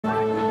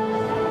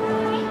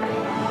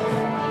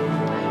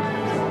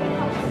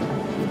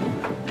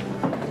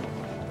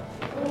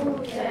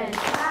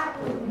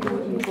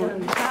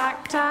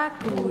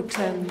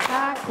Guten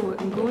Tag,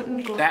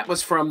 guten. That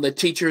was from the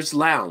Teacher's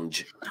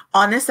Lounge.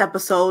 On this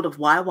episode of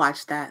Why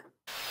Watch That.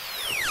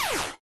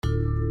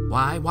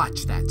 Why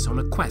Watch That's on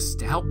a quest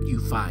to help you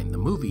find the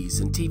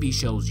movies and TV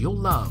shows you'll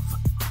love.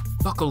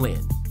 Buckle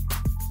in.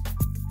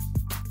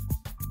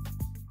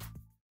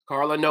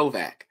 Carla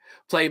Novak,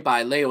 played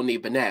by Leonie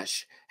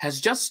Benesch, has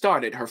just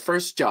started her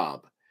first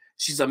job.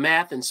 She's a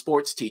math and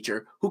sports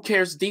teacher who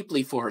cares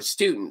deeply for her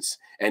students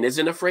and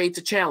isn't afraid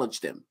to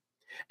challenge them.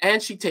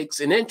 And she takes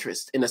an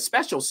interest in a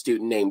special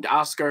student named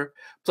Oscar,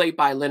 played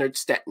by Leonard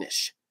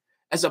Stetnish.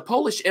 As a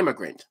Polish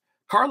immigrant,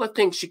 Carla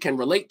thinks she can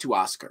relate to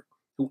Oscar,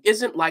 who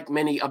isn't like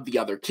many of the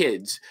other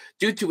kids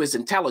due to his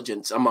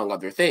intelligence, among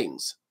other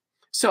things.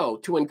 So,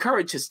 to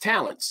encourage his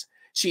talents,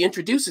 she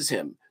introduces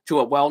him to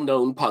a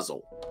well-known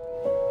puzzle.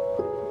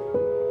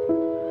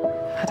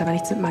 Hat aber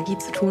nichts mit Magie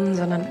zu tun,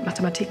 sondern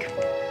Mathematik.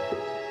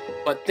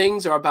 But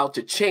things are about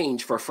to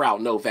change for Frau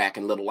Novak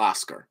and little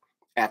Oscar.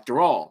 After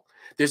all,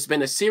 there's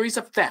been a series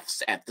of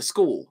thefts at the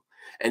school,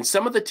 and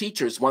some of the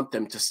teachers want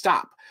them to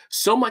stop,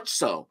 so much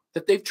so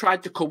that they've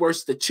tried to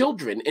coerce the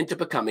children into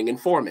becoming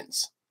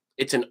informants.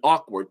 It's an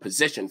awkward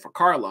position for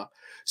Carla,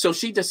 so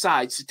she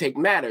decides to take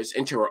matters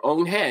into her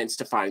own hands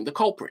to find the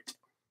culprit.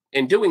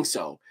 In doing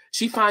so,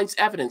 she finds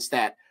evidence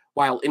that,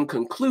 while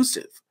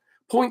inconclusive,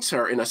 points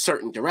her in a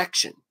certain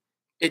direction.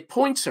 It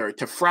points her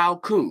to Frau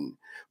Kuhn,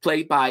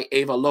 played by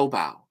Eva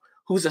Lobau,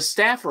 who's a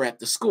staffer at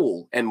the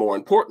school and, more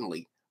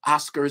importantly,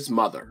 Oscar's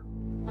mother.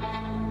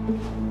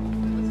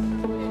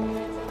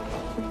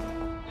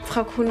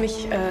 Frau Kuhn,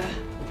 ich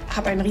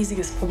habe ein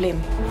riesiges Problem.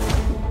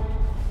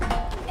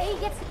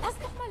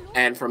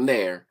 And from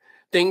there,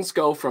 things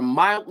go from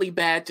mildly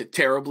bad to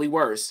terribly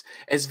worse,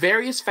 as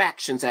various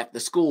factions at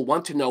the school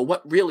want to know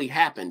what really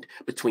happened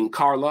between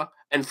Carla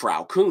and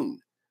Frau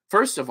Kuhn.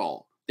 First of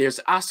all, there's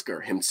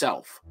Oscar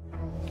himself.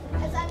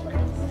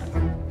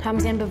 Haben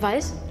Sie einen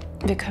Beweis?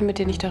 Wir können mit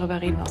dir nicht darüber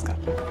reden, Oscar.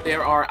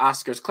 There are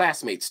Oscar's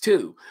classmates,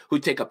 too, who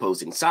take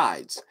opposing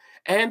sides.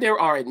 And there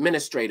are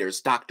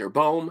administrators Dr.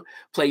 Bohm,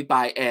 played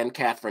by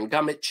Anne-Catherine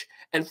Gummich,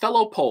 and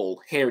fellow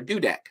Pole Herr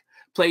Dudek,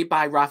 played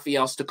by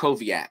Raphael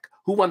Stachowiak,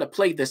 who want to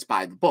play this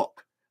by the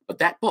book. But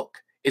that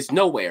book is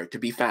nowhere to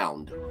be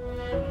found.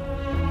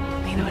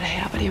 Hin oder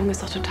her, aber der Junge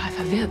ist doch total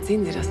verwirrt.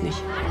 Sehen Sie das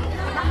nicht?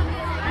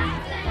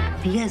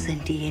 Wir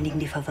sind diejenigen,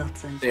 die verwirrt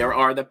sind. There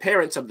are the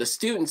parents of the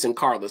students in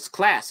Carla's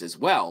class as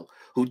well,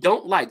 who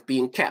don't like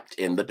being kept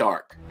in the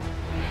dark.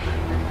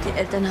 Die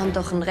Eltern haben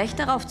doch ein Recht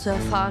darauf zu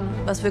erfahren,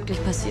 was wirklich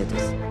passiert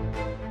ist.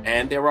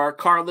 And there are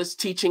Carla's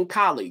teaching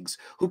colleagues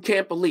who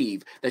can't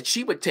believe that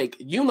she would take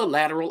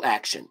unilateral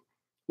action.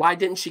 Why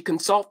didn't she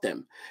consult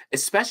them,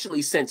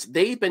 especially since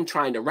they've been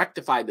trying to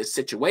rectify this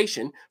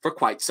situation for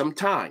quite some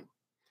time?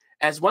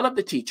 As one of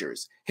the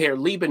teachers, Herr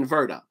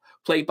Liebenwerda,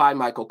 played by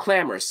Michael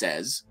Klammer,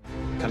 says,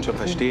 Ich kann schon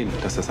verstehen,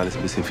 dass das alles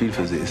ein bisschen viel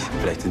für Sie ist.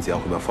 Vielleicht sind Sie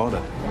auch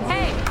überfordert.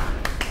 Hey!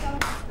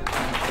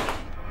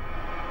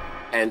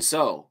 And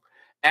so,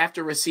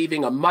 after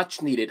receiving a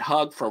much-needed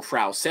hug from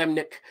Frau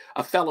Semnick,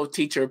 a fellow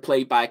teacher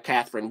played by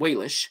Catherine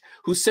Walish,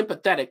 who's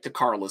sympathetic to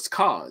Carla's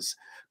cause,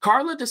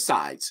 Carla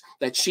decides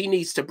that she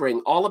needs to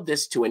bring all of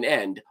this to an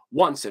end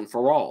once and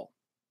for all.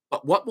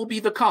 But what will be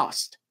the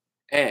cost?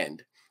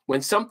 And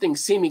when something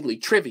seemingly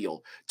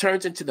trivial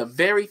turns into the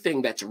very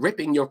thing that's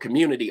ripping your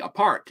community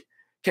apart,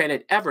 can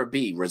it ever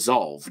be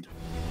resolved?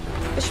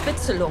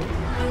 Bespitzelung,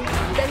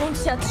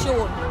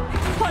 Denunziation,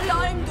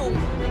 Verleumdung,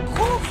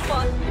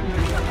 Rufmord.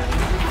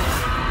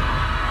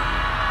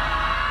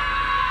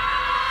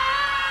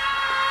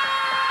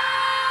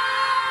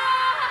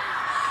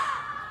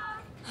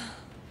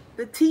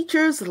 The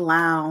Teacher's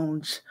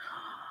Lounge.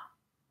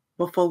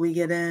 Before we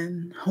get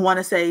in, I want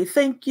to say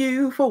thank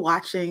you for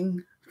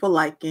watching, for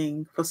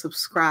liking, for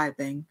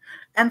subscribing,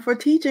 and for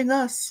teaching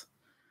us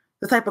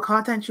the type of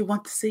content you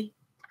want to see.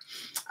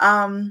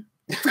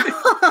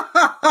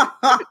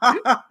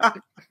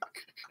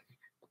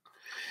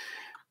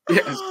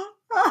 Yes.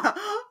 All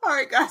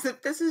right, guys,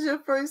 if this is your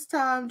first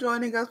time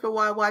joining us for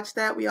Why Watch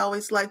That, we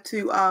always like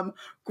to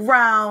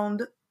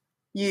ground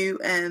you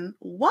in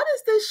what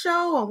is this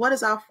show and what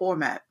is our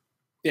format?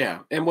 Yeah,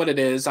 and what it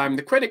is. I'm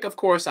the critic, of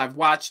course. I've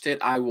watched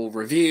it. I will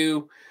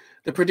review.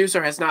 The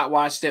producer has not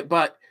watched it,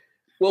 but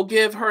we'll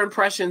give her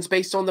impressions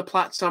based on the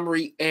plot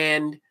summary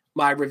and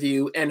my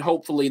review, and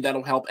hopefully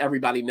that'll help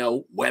everybody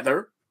know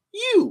whether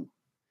you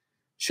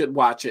should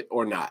watch it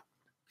or not.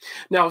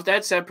 Now, with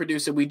that said,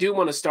 producer, we do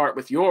want to start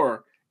with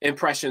your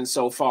impressions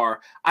so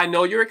far. I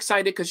know you're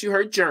excited because you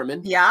heard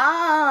German.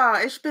 Ja,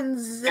 ich bin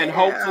sehr. And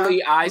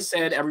hopefully I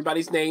said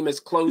everybody's name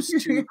as close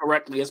to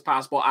correctly as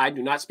possible. I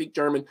do not speak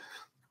German.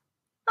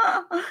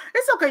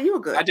 It's okay. You were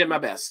good. I did my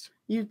best.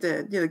 You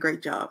did. You did a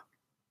great job.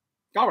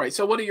 All right.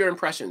 So what are your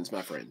impressions,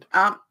 my friend?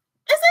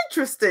 It's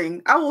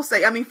interesting. I will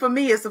say, I mean, for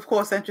me, it's of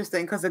course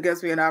interesting because it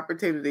gives me an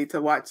opportunity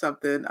to watch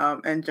something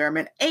in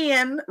German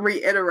and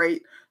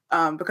reiterate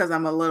because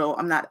I'm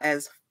not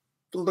as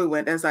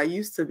fluent as I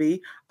used to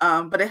be.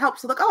 But it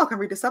helps to look, I can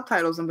read the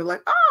subtitles and be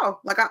like,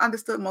 like I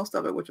understood most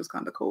of it, which was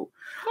kind of cool.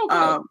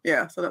 Okay.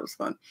 Yeah, so that was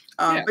fun.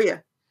 Yeah. But yeah,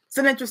 it's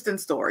an interesting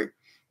story.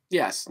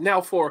 Yes. Now,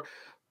 for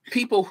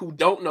people who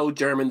don't know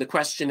German, the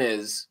question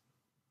is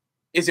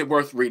it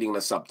worth reading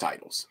the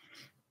subtitles?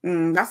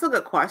 That's a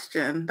good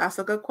question. That's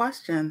a good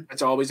question.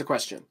 It's always a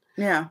question.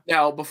 Yeah.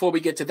 Now, before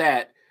we get to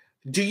that,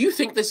 do you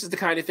think this is the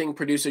kind of thing,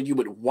 producer, you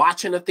would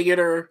watch in a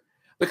theater?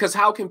 Because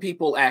how can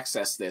people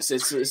access this?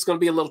 It's going to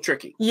be a little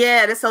tricky.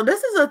 Yeah. So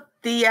this is a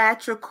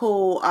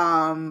theatrical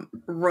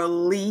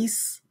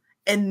release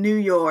in New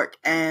York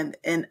and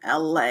in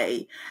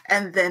LA,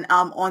 and then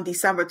on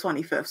December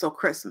 25th, so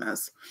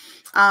Christmas.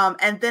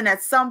 And then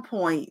at some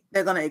point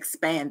they're going to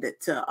expand it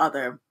to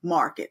other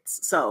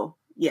markets. So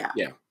yeah.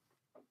 Yeah.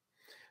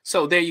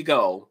 So there you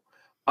go.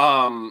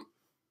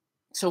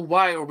 So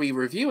why are we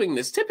reviewing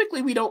this?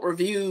 Typically, we don't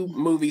review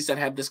movies that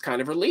have this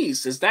kind of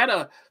release. Is that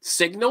a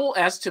signal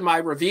as to my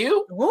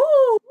review? Woo,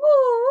 woo,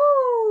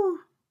 woo.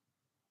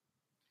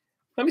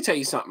 Let me tell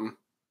you something.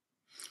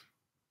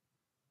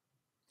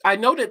 I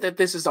noted that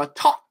this is a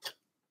taut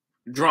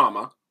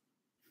drama.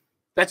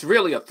 That's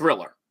really a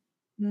thriller.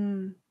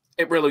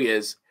 It really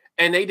is.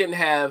 And they didn't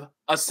have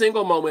a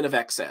single moment of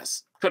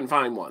excess. Couldn't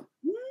find one.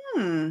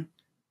 I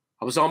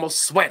was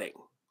almost sweating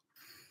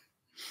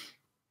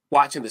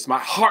watching this. My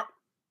heart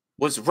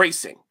was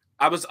racing.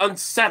 I was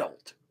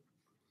unsettled.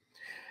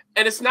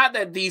 And it's not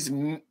that these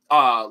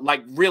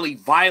like really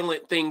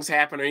violent things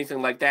happen or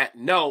anything like that.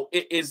 No,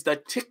 it is the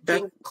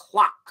ticking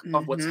clock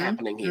of what's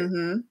happening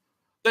here.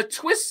 The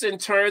twists and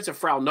turns of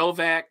Frau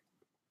Novak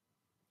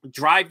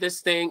drive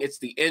this thing. It's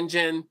the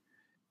engine.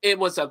 It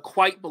was a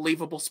quite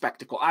believable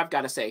spectacle, I've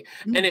got to say.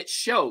 And it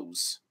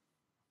shows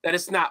that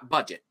it's not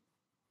budget.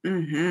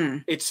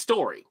 It's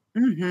story.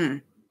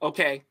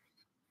 Okay?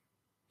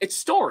 It's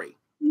story.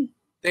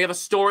 They have a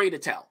story to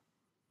tell.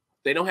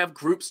 They don't have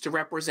groups to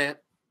represent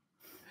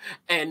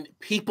and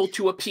people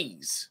to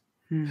appease.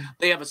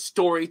 They have a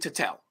story to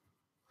tell.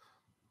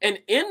 And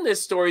in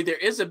this story, there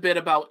is a bit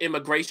about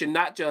immigration,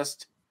 not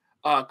just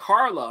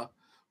Carla,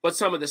 but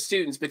some of the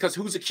students, because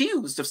who's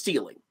accused of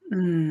stealing?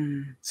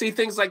 See,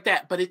 things like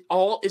that. But it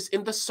all is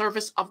in the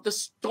service of the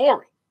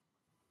story.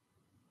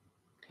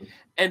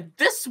 And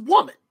this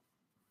woman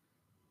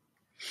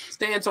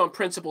stands on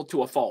principle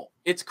to a fault.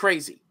 It's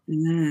crazy.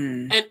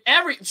 And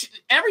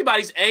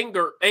everybody's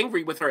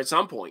angry with her at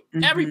some point.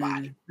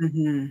 Everybody.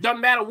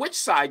 Doesn't matter which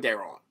side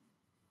they're on.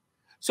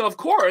 So, of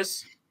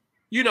course,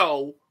 you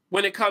know,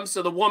 when it comes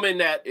to the woman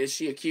that is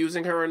she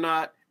accusing her or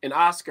not, and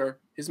Oscar,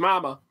 his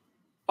mama,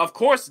 of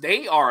course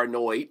they are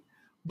annoyed.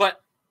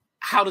 But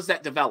how does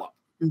that develop?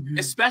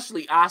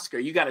 Especially Oscar.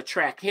 You got to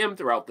track him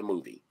throughout the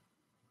movie.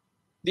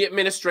 The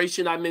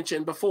administration I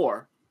mentioned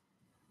before,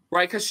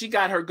 right? Because she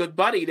got her good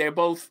buddy. They're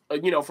both,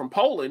 from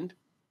Poland.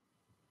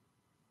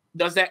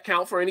 Does that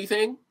count for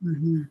anything?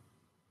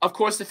 Of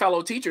course, the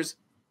fellow teachers,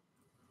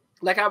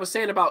 like I was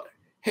saying about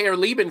Herr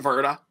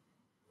Liebenwerda,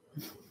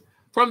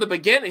 from the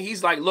beginning,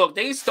 he's like, look,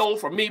 they stole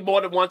from me more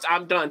than once.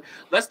 I'm done.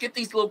 Let's get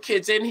these little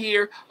kids in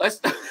here. Let's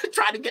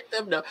try to get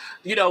them to,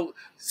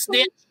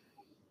 snitch.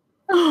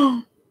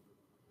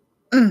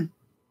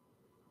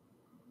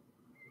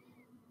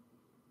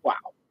 Wow.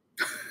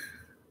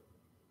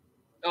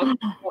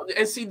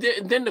 And see,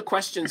 then the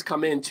questions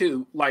come in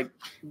too. Like,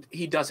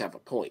 he does have a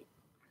point.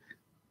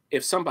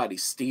 If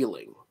somebody's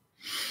stealing,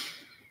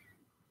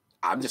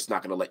 I'm just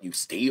not going to let you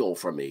steal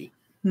from me.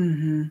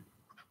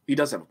 He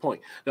does have a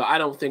point. No, I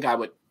don't think I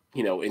would,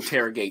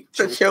 interrogate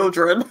the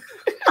children.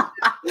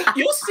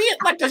 You'll see it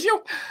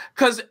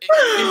because in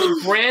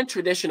the grand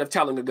tradition of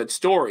telling a good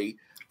story,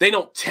 they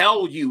don't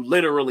tell you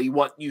literally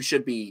what you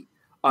should be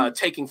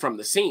taking from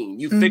the scene.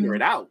 You figure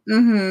it out.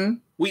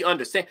 We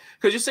understand.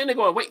 Because you're sitting there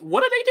going, wait,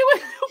 what are they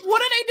doing?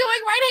 What are they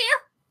doing right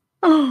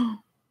here?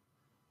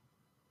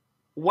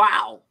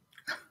 Wow.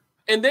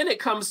 And then it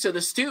comes to the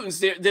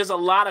students. There's a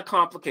lot of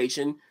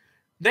complication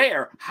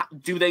there.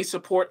 Do they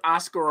support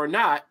Oscar or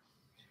not?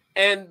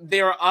 And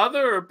there are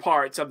other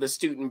parts of the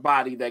student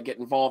body that get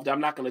involved.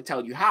 I'm not going to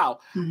tell you how.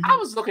 I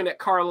was looking at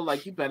Carla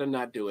like, you better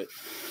not do it.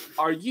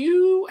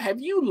 Have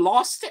you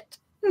lost it?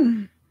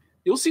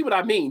 You'll see what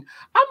I mean.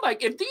 I'm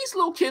like, if these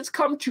little kids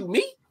come to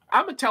me,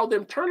 I'm going to tell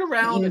them, turn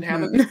around and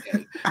have a good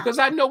day. Because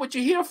I know what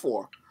you're here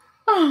for.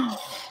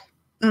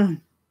 And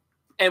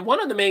one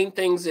of the main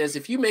things is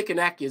if you make an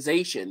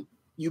accusation,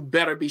 you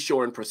better be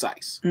sure and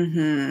precise.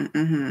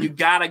 You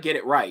got to get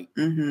it right.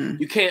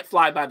 You can't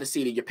fly by the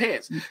seat of your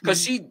pants.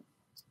 Because she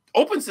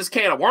opens this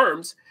can of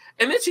worms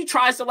and then she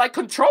tries to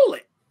control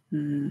it.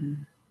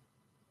 And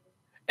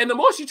the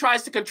more she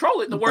tries to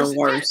control it, the worse it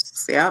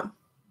gets.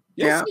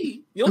 Yeah.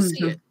 You'll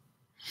see it.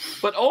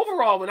 But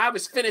overall, when I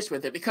was finished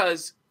with it,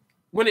 because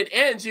when it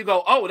ends, you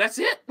go, oh, that's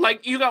it.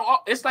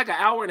 It's like an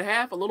hour and a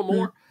half, a little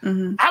more.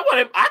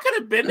 I could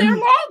have been there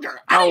longer.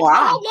 I didn't know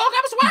how long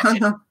I was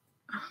watching.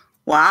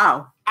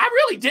 Wow. I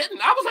really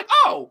didn't. I was like,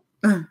 oh,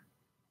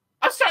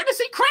 I'm starting to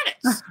see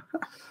credits.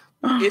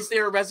 Is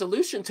there a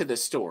resolution to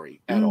this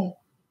story at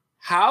all?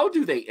 How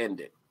do they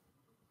end it?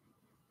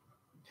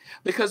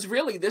 Because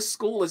really, this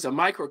school is a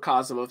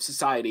microcosm of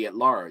society at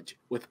large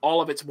with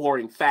all of its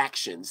warring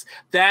factions.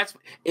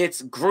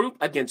 It's group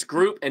against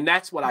group. And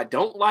that's what I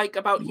don't like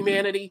about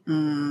humanity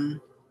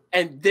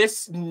And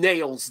this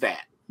nails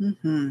that.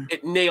 Mm-hmm.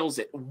 It nails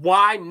it.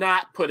 Why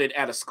not put it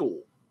at a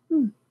school?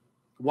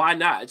 Why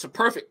not? It's a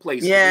perfect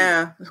place.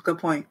 Yeah, that's a good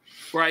point.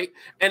 Right?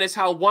 And it's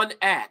how one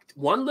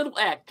little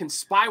act can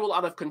spiral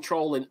out of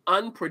control in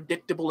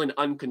unpredictable and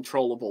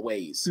uncontrollable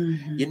ways.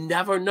 Mm-hmm. You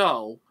never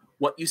know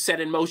what you set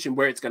in motion,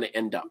 where it's going to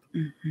end up.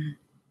 Mm-hmm.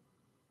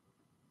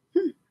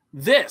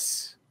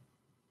 This,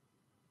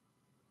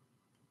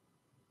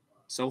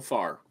 so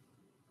far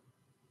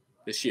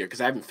this year, because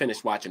I haven't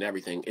finished watching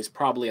everything, is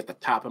probably at the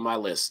top of my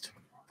list.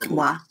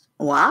 Wow.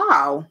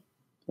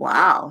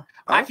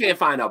 I can't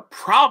find a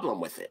problem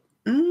with it.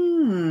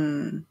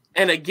 Mm.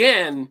 And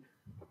again,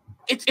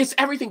 it's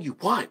everything you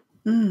want.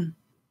 Mm.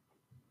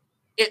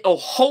 It'll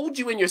hold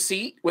you in your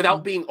seat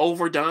without being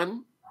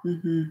overdone.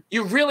 Mm-hmm.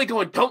 You're really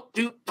going, don't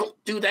do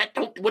that.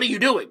 What are you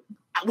doing?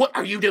 What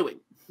are you doing?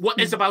 What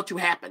is about to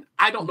happen?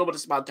 I don't know what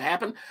is about to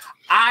happen.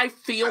 I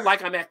feel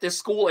like I'm at this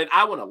school and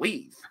I want to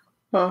leave.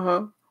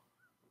 Uh-huh.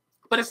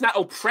 But it's not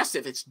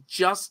oppressive. It's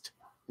just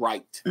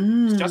right.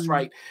 It's just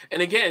right.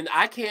 And again,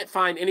 I can't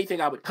find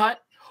anything I would cut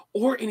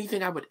or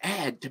anything I would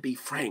add, to be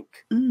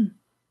frank.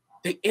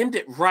 They end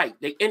it right.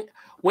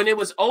 When it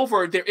was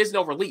over, there is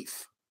no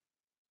relief.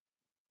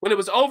 When it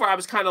was over, I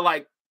was kind of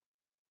like,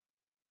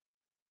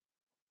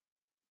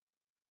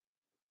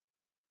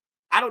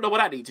 I don't know what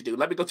I need to do.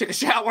 Let me go take a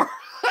shower.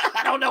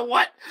 I don't know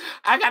what.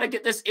 I got to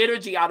get this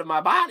energy out of my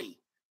body.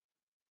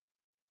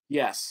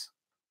 Yes.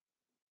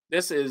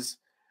 It's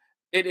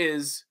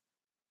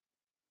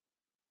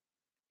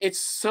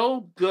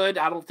so good.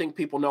 I don't think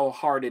people know how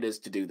hard it is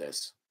to do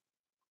this.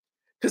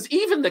 Because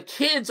even the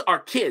kids are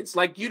kids.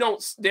 Like,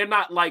 they're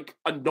not like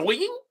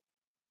annoying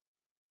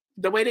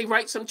the way they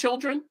write some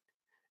children,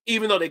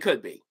 even though they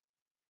could be.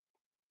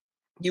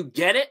 You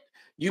get it.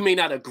 You may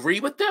not agree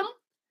with them.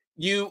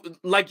 You're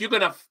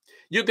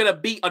gonna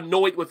be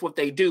annoyed with what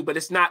they do, but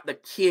it's not the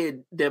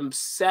kid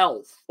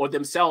themselves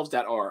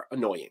that are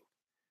annoying.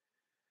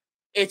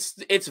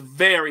 It's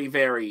very,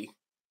 very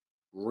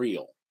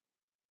real,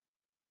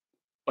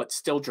 but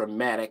still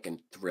dramatic and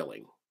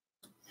thrilling.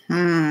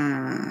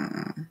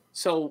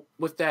 So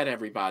with that,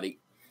 everybody,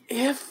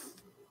 if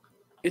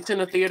it's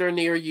in a theater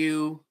near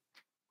you,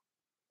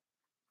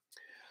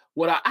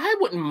 I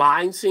wouldn't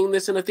mind seeing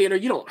this in a theater.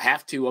 You don't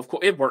have to, of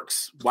course. It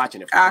works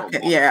watching it from home.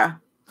 Yeah.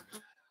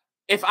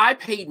 If I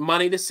paid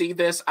money to see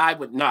this, I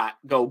would not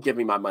go give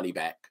me my money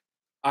back.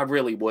 I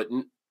really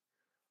wouldn't.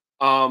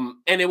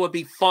 And it would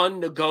be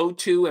fun to go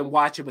to and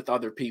watch it with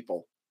other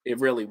people. It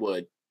really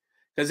would.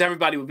 Because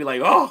everybody would be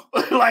like, oh,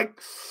 like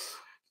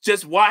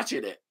just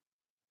watching it.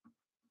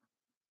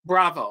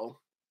 Bravo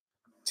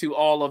to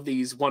all of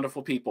these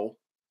wonderful people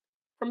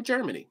from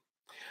Germany.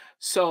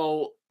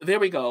 So there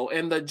we go.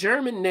 And the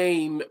German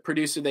name,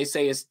 producer, they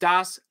say, is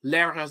Das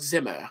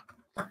Lehrerzimmer.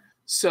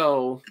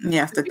 So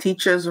yes, the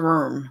teacher's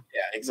room.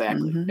 Yeah,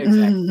 exactly.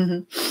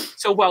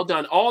 So well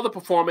done. All the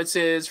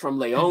performances from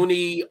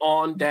Leonie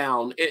on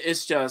down.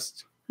 It's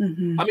just, I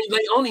mean,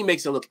 Leonie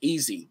makes it look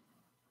easy.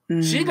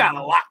 She got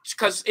a lot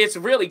because it's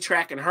really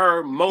tracking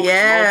her moments.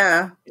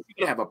 Yeah. She's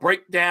gonna have a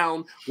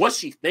breakdown. What's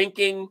she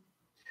thinking?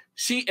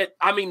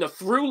 The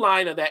through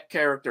line of that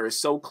character is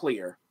so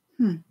clear.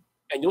 And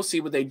you'll see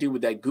what they do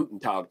with that Guten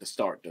Tag to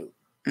start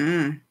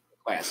the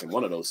class in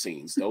one of those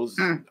scenes. I was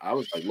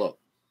like, look.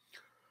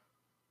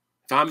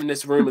 If I'm in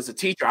this room as a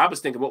teacher, I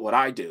was thinking, what would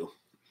I do?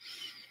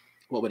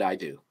 What would I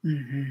do?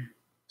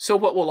 So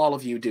what will all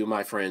of you do,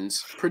 my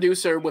friends?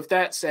 Producer, with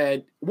that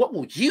said, what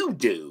will you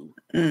do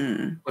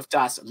with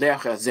Das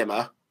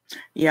Lehrerzimmer?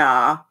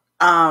 Yeah.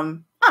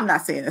 I'm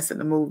not seeing this in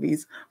the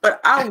movies,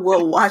 but I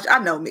will watch. I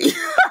know me.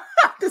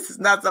 This is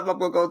not something I'm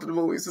going to go to the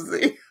movies to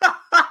see.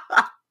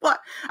 But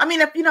I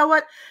mean, if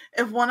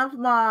one of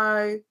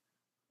my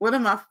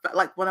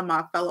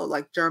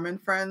fellow German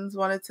friends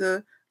wanted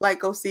to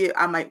go see it,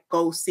 I might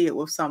go see it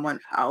with someone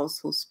else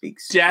who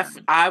speaks Jeff,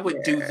 German. I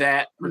would do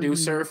that,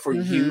 producer, for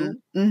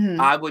you.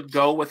 I would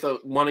go with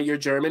one of your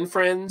German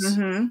friends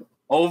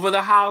over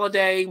the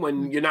holiday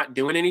when you're not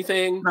doing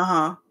anything.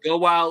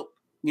 Go out,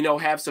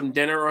 have some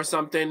dinner or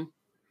something.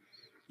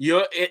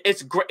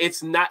 It's great.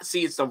 It's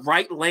the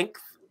right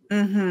length.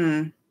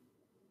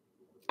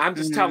 I'm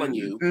just telling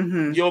you.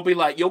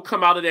 You'll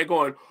come out of there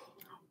going,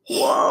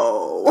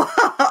 whoa.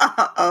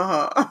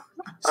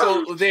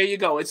 So there you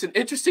go. It's an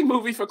interesting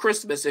movie for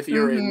Christmas if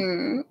you're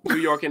in New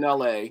York and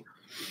LA.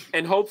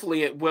 And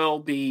hopefully it will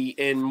be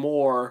in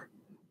more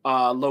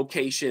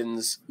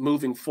locations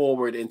moving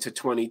forward into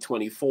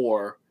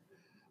 2024.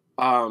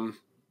 I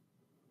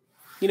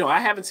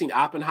haven't seen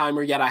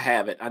Oppenheimer yet. I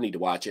haven't. I need to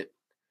watch it.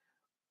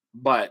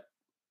 But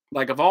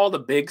of all the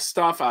big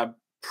stuff, I've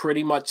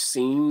pretty much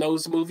seen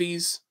those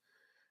movies.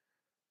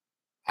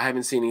 I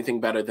haven't seen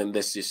anything better than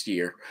this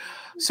year.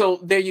 So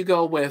there you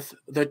go with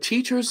The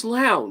Teacher's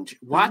Lounge.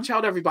 Watch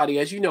out, everybody.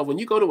 As you know, when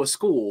you go to a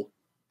school,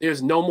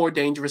 there's no more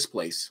dangerous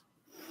place.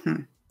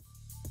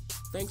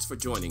 Thanks for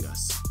joining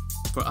us.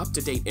 For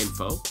up-to-date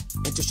info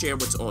and to share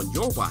what's on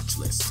your watch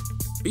list,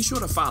 be sure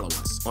to follow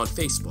us on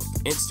Facebook,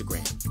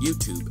 Instagram,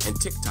 YouTube, and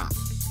TikTok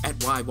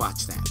at Why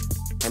Watch That,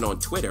 and on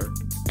Twitter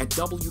at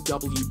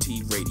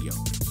WWT Radio.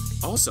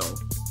 Also,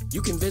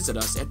 you can visit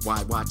us at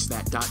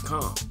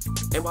whywatchthat.com.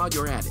 And while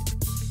you're at it,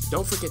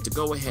 don't forget to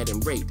go ahead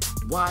and rate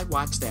Why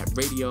Watch That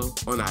Radio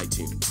on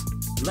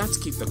iTunes. Let's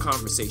keep the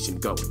conversation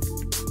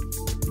going.